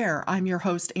HealthLink on Air. I'm your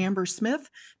host, Amber Smith,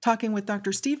 talking with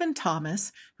Dr. Stephen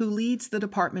Thomas, who leads the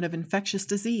Department of Infectious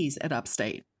Disease at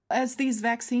Upstate. As these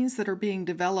vaccines that are being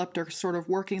developed are sort of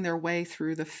working their way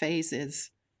through the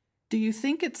phases, do you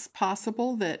think it's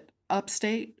possible that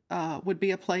Upstate would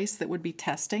be a place that would be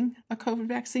testing a COVID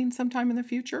vaccine sometime in the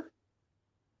future?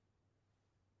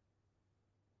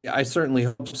 Yeah, I certainly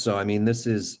hope so. I mean, this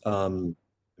is,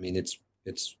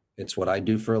 it's what I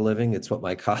do for a living. It's what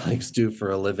my colleagues do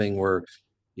for a living.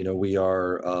 We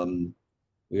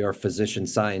are physician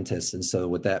scientists, and so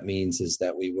what that means is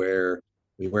that we wear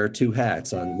two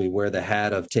hats. We wear the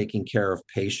hat of taking care of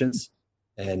patients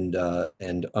and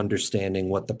understanding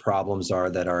what the problems are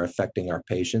that are affecting our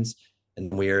patients,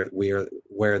 and we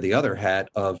wear the other hat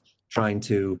of trying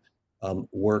to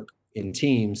work in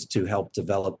teams to help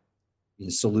develop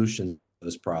solutions to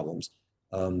those problems.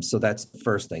 So that's the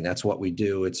first thing. That's what we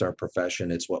do. It's our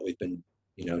profession. It's what we've been,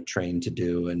 trained to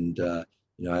do. And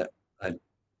I've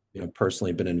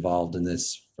personally been involved in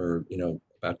this for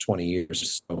about 20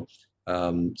 years.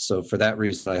 So for that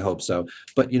reason, I hope so.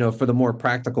 But for the more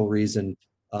practical reason,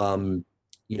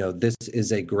 this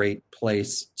is a great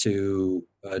place to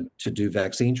do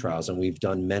vaccine trials, and we've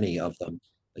done many of them.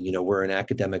 We're an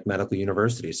academic medical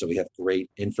university, so we have great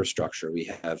infrastructure. We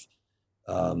have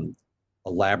a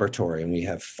laboratory, and we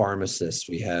have pharmacists.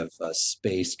 We have a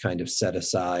space kind of set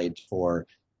aside for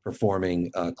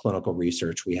performing clinical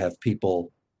research. We have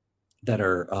people that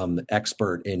are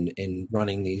expert in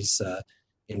running these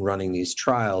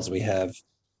trials. We have,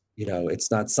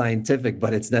 it's not scientific,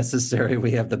 but it's necessary.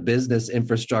 We have the business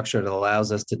infrastructure that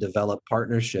allows us to develop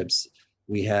partnerships.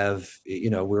 We have,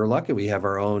 we're lucky. We have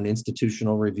our own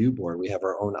institutional review board. We have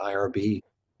our own IRB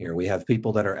here. We have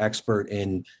people that are expert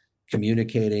in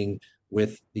communicating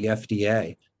with the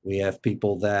FDA. We have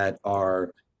people that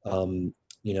are,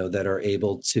 that are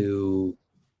able to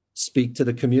speak to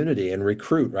the community and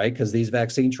recruit, right? Because these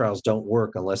vaccine trials don't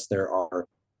work unless there are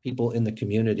people in the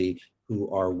community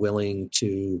who are willing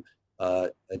to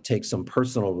take some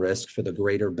personal risk for the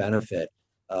greater benefit,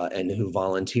 and who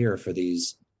volunteer for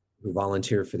these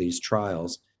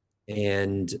trials.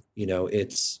 And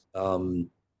it's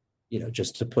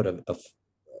just to put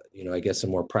I guess a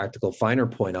more practical, finer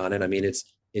point on it. I mean,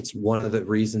 it's one of the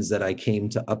reasons that I came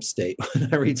to Upstate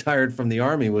when I retired from the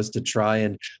Army was to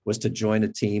join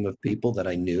a team of people that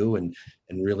I knew and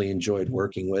really enjoyed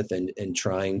working with, and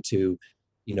trying to,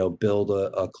 build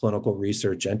a clinical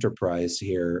research enterprise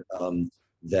here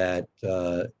that,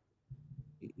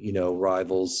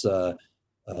 rivals,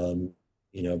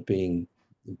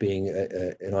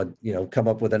 come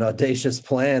up with an audacious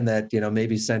plan that,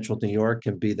 maybe Central New York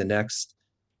can be the next,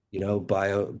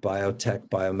 biotech,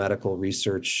 biomedical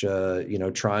research,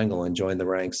 triangle, and join the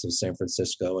ranks of San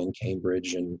Francisco and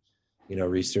Cambridge and,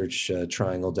 research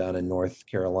triangle down in North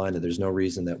Carolina. There's no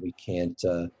reason that we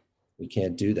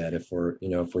can't do that if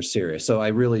we're serious. So I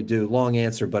really do, long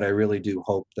answer, but I really do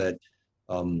hope that,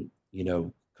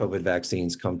 COVID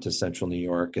vaccines come to Central New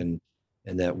York, and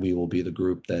that we will be the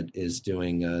group that is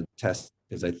doing tests,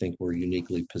 because I think we're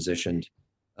uniquely positioned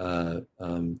to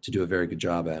do a very good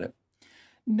job at it.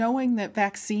 Knowing that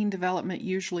vaccine development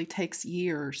usually takes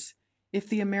years, if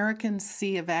the Americans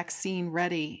see a vaccine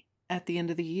ready at the end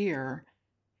of the year,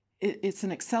 it's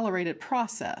an accelerated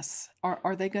process.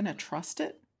 Are they going to trust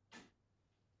it?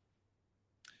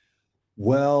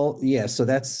 Well, yeah. So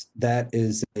that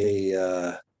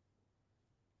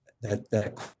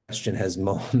question has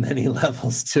many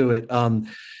levels to it.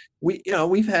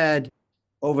 We've had,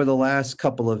 over the last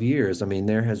couple of years, I mean,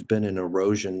 there has been an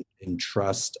erosion in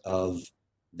trust of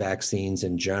vaccines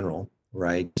in general,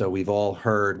 right? So we've all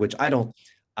heard, which I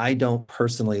don't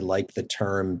personally like the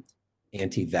term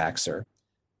anti-vaxxer.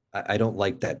 I don't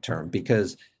like that term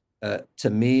because to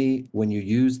me, when you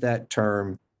use that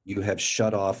term, you have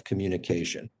shut off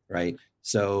communication, right?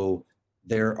 So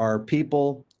there are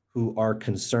people who are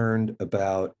concerned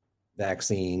about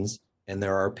vaccines, and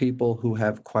there are people who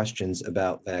have questions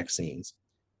about vaccines.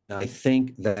 And I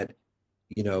think that,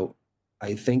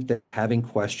 having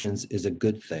questions is a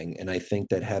good thing. And I think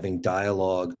that having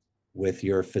dialogue with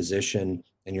your physician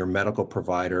and your medical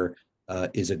provider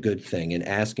is a good thing. And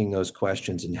asking those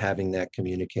questions and having that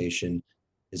communication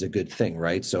is a good thing,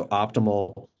 right? So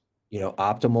optimal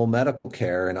medical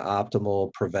care and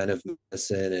optimal preventive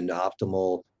medicine and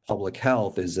optimal public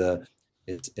health is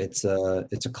it's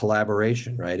a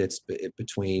collaboration, right? It's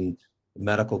between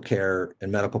medical care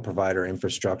and medical provider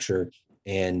infrastructure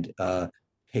and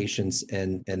patients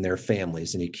and their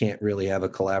families. And you can't really have a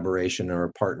collaboration or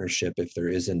a partnership if there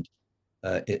isn't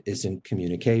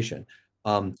communication.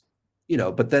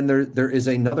 But then there is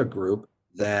another group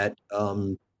that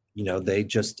they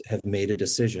just have made a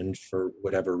decision for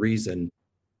whatever reason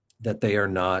that they are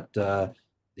not,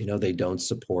 they don't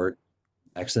support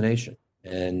vaccination,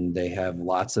 and they have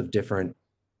lots of different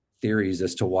theories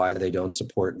as to why they don't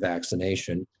support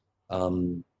vaccination.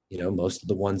 Most of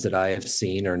the ones that I have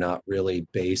seen are not really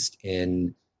based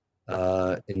in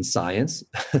science.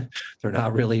 They're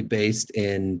not really based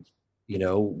in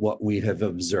what we have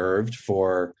observed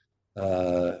for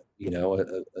a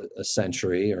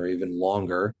century or even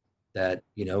longer, that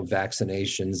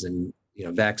vaccinations and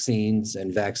vaccines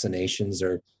and vaccinations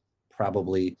are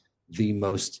probably the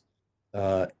most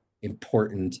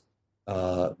important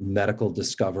medical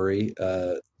discovery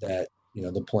that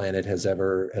the planet has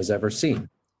ever seen.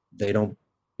 They don't,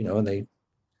 and they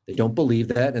don't believe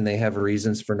that, and they have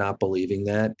reasons for not believing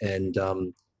that, and but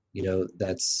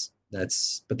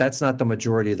that's not the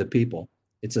majority of the people.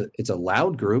 It's a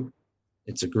loud group.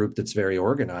 It's a group that's very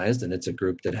organized, and it's a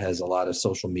group that has a lot of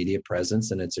social media presence,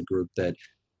 and it's a group that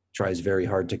tries very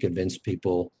hard to convince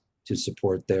people to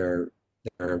support their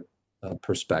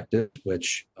perspective,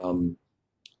 which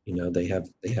they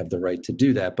have the right to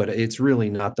do that, but it's really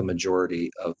not the majority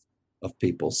of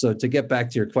people. So to get back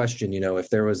to your question, if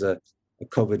there was a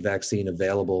COVID vaccine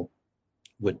available,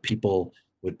 would people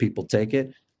take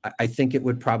it? I think it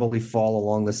would probably fall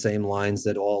along the same lines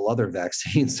that all other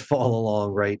vaccines fall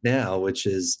along right now, which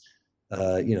is,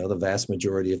 the vast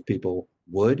majority of people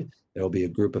would. There will be a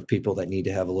group of people that need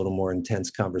to have a little more intense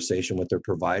conversation with their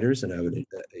providers, and I would,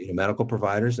 medical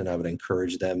providers, and I would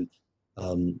encourage them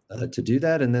to do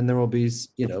that. And then there will be,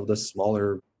 the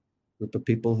smaller group of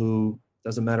people who,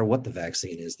 doesn't matter what the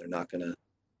vaccine is, they're not going to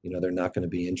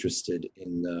be interested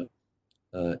in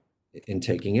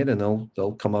taking it, and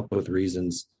they'll come up with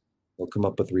reasons. They'll come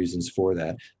up with reasons for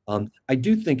that. I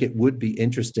do think it will be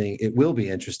interesting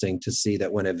to see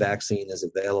that when a vaccine is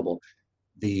available,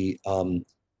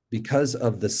 because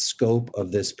of the scope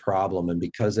of this problem and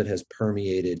because it has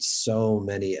permeated so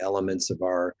many elements of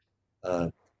our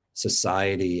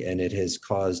society, and it has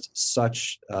caused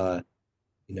such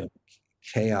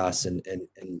chaos and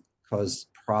caused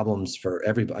problems for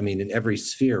everybody. I mean, in every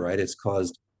sphere, right? It's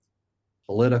caused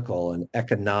political and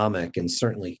economic and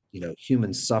certainly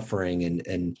human suffering,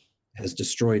 and has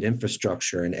destroyed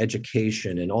infrastructure and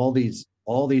education and all these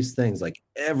things. Like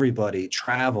everybody,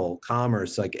 travel,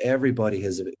 commerce, like everybody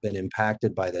has been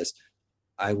impacted by this.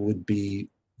 I would be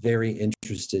very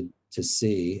interested to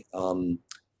see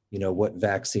what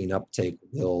vaccine uptake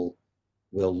will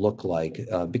look like,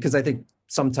 because I think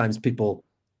sometimes people,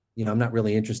 I'm not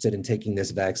really interested in taking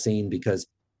this vaccine because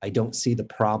I don't see the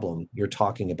problem you're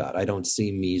talking about. I don't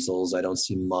see measles. I don't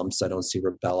see mumps. I don't see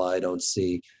rubella. I don't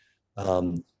see,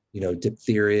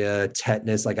 diphtheria,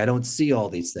 tetanus. Like, I don't see all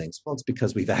these things. Well, it's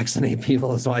because we vaccinate people.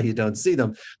 That's why you don't see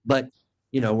them. But,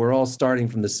 we're all starting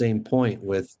from the same point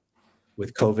with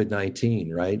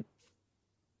COVID-19, right?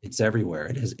 It's everywhere.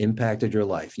 It has impacted your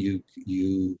life. You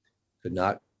could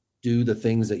not do the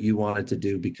things that you wanted to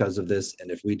do because of this. And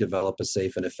if we develop a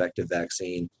safe and effective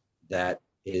vaccine, that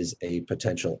is a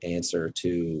potential answer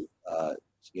to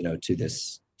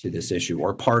this issue,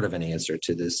 or part of an answer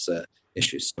to this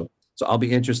issue. So I'll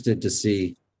be interested to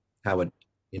see how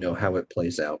it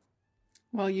plays out.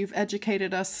 Well, you've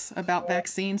educated us about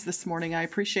vaccines this morning. I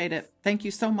appreciate it. Thank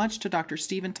you so much to Dr.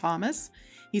 Stephen Thomas.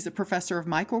 He's a professor of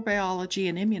microbiology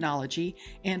and immunology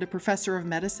and a professor of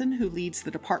medicine who leads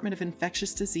the Department of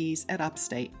Infectious Disease at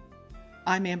Upstate.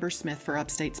 I'm Amber Smith for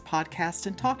Upstate's podcast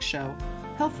and talk show,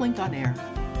 HealthLink on Air.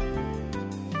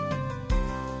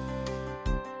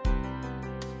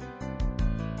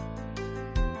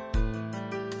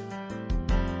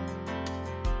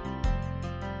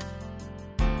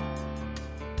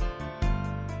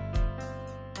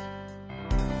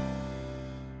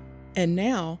 And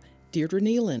now, Deirdre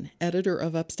Nealon, editor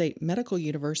of Upstate Medical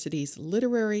University's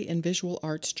Literary and Visual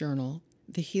Arts Journal,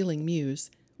 The Healing Muse,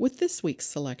 with this week's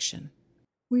selection.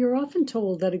 We are often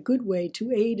told that a good way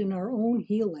to aid in our own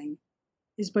healing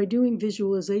is by doing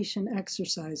visualization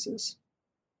exercises.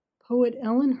 Poet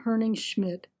Ellen Herning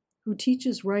Schmidt, who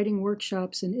teaches writing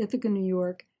workshops in Ithaca, New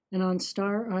York, and on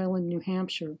Star Island, New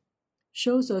Hampshire,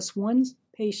 shows us one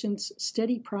patient's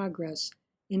steady progress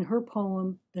in her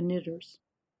poem, The Knitters.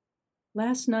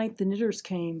 Last night the knitters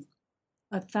came.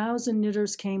 1,000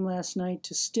 knitters came last night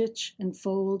to stitch and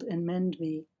fold and mend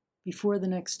me before the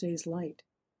next day's light.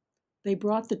 They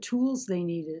brought the tools they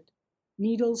needed,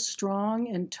 needles strong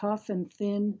and tough and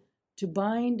thin to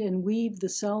bind and weave the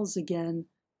cells again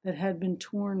that had been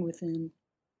torn within.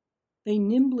 They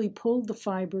nimbly pulled the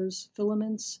fibers,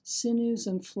 filaments, sinews,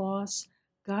 and floss,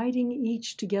 guiding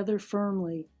each together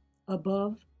firmly,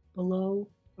 above, below,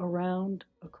 around,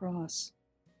 across.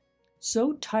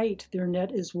 So tight their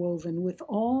net is woven, with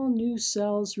all new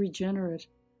cells regenerate,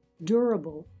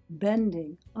 durable,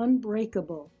 bending,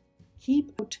 unbreakable.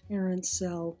 Keep out, errant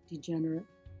cell, degenerate.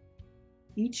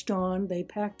 Each dawn they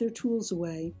pack their tools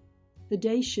away. The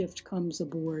day shift comes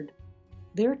aboard.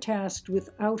 They're tasked with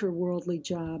outer worldly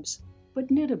jobs,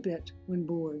 but knit a bit when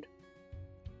bored.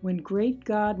 When great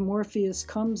god Morpheus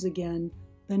comes again,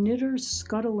 the knitters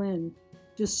scuttle in,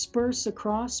 disperse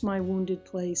across my wounded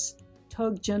place,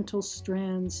 tug gentle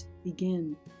strands,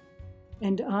 begin.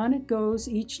 And on it goes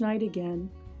each night again,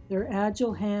 their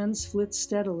agile hands flit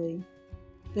steadily.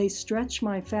 They stretch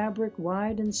my fabric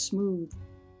wide and smooth,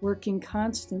 working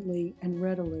constantly and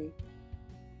readily.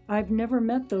 I've never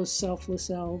met those selfless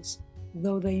elves,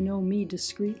 though they know me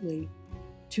discreetly.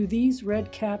 To these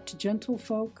red-capped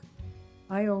gentlefolk,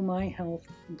 I owe my health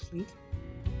completely.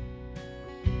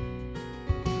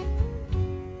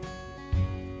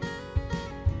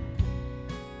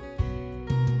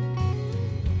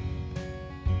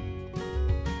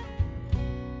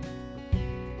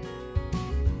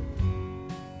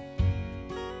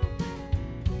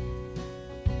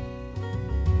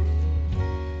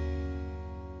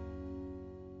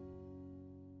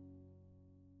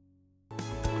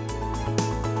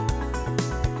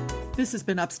 This has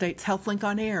been Upstate's HealthLink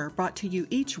on Air, brought to you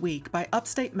each week by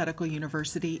Upstate Medical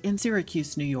University in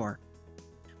Syracuse, New York.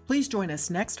 Please join us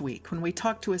next week when we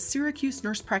talk to a Syracuse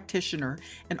nurse practitioner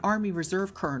and Army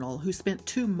Reserve colonel who spent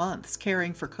 2 months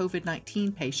caring for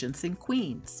COVID-19 patients in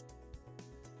Queens.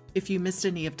 If you missed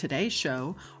any of today's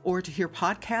show, or to hear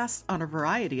podcasts on a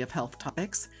variety of health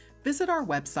topics, visit our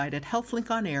website at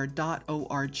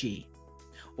healthlinkonair.org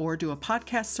or do a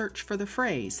podcast search for the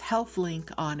phrase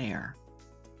HealthLink on Air.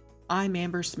 I'm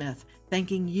Amber Smith,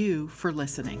 thanking you for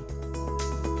listening.